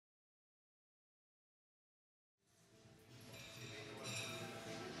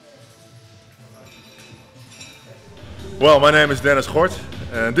Well, my name is Dennis Grot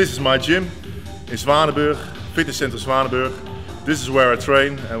and this is my gym in Zwanenburg, Fitness Centrum Zwanenburg. This is where I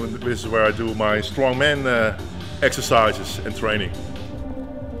train and this is where I do my Strongman exercises and training.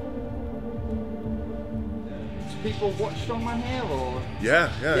 Do people watch Strongman here or?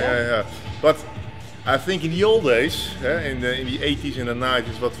 Yeah. But I think in the old days, in the 80s and the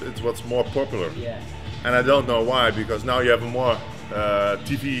 90s, it was more popular. Yeah. And I don't know why, because now you have more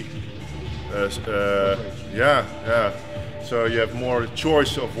TV. So you have more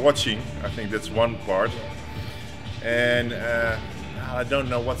choice of watching. I think that's one part. And I don't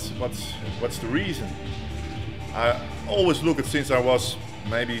know what's the reason. I always look at since I was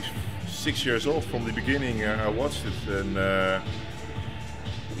maybe 6 years old. From the beginning, I watched it, and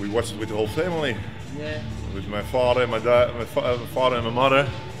we watched it with the whole family. Yeah. With my father and my dad, my father and my mother,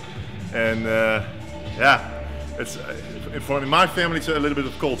 and it's for my family it's a little bit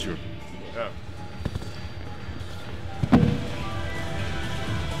of culture. Yeah.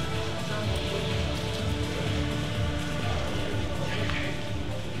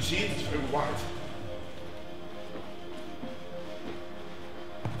 You see it? It's very wide.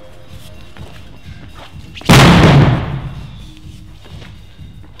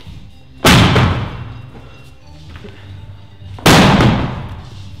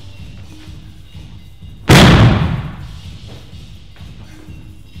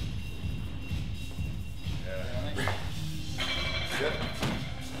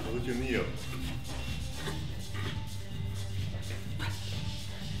 With your knee up.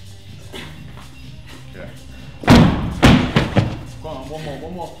 Yeah. Go on,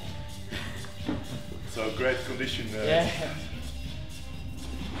 one more. So great condition. Yeah.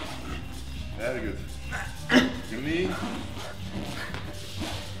 Very good. Your knee.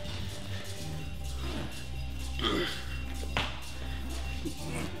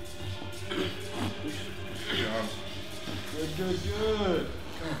 Your arms. Good.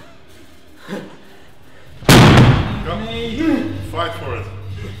 Come. Fight for it.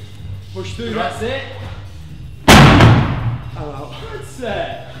 Push through, that's it. Oh, that's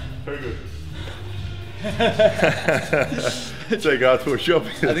it. Very good. Take out for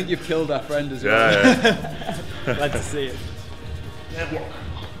shopping. I think you've killed our friend as well. Yeah. Glad to see it. And walk.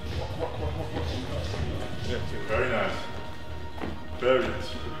 Yeah, very nice. Very nice.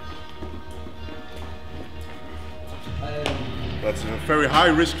 That's a very high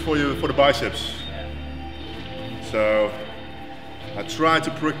risk for you for the biceps. So I try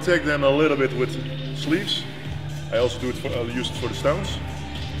to protect them a little bit with sleeves. I also do it use it for the stones.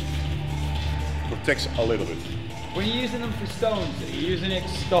 Protects a little bit. When you're using them for stones, are you using it to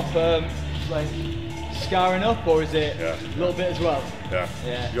stop like scarring up, or is it a little bit as well? Yeah.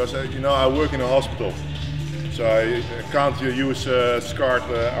 Because you know I work in a hospital, so I can't use scarred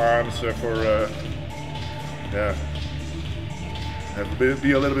arms for have to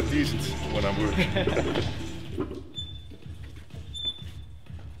be a little bit decent when I'm working.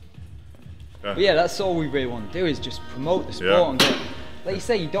 Yeah, that's all we really want to do, is just promote the sport and get, like you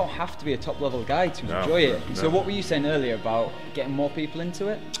say, you don't have to be a top level guy to enjoy it. So what were you saying earlier about getting more people into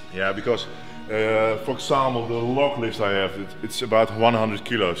it? Yeah, because for example the log lifts I have, it's about 100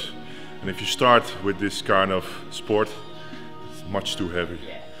 kilos. And if you start with this kind of sport, it's much too heavy.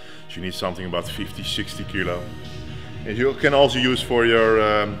 So you need something about 50, 60 kilo. And you can also use for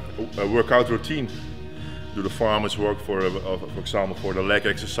your workout routine. Do the farmer's work for example, for the leg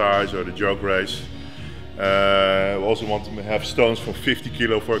exercise or the jog race. We also want to have stones for 50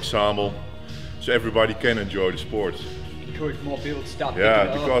 kilo, for example, so everybody can enjoy the sport. Encourage more people to start.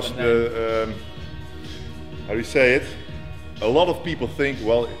 Yeah, because how do you say it? A lot of people think,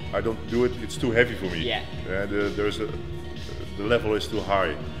 well, I don't do it; it's too heavy for me. Yeah. The level is too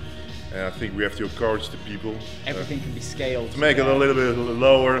high. And I think we have to encourage the people. Everything can be scaled. To make it a little bit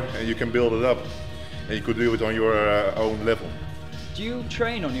lower, and you can build it up. And you could do it on your own level. Do you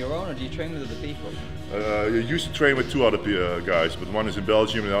train on your own, or do you train with other people? You used to train with two other guys, but one is in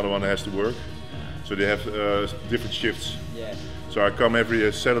Belgium and the other one has to work. So they have different shifts. Yeah. So I come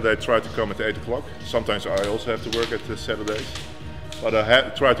every Saturday, try to come at 8 o'clock. Sometimes I also have to work at Saturdays. But I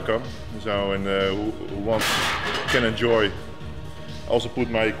try to come, so, and who wants can enjoy. I also put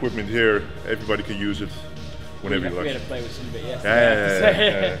my equipment here, everybody can use it whenever you like. We had to play with some of it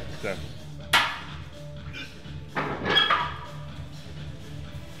yesterday. Yeah.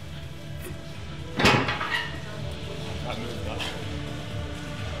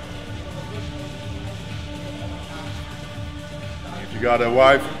 If you got a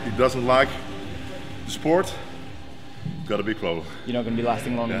wife who doesn't like the sport, you've got a big problem. You're not going to be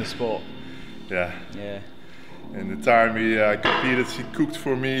lasting long in the sport. Yeah. Yeah. And the time we competed, she cooked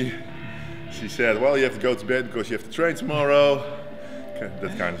for me, She said, well, you have to go to bed because you have to train tomorrow.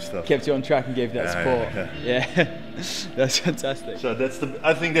 That kind of stuff. Kept you on track and gave that support. Yeah. That's fantastic. So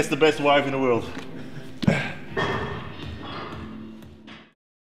I think that's the best wife in the world.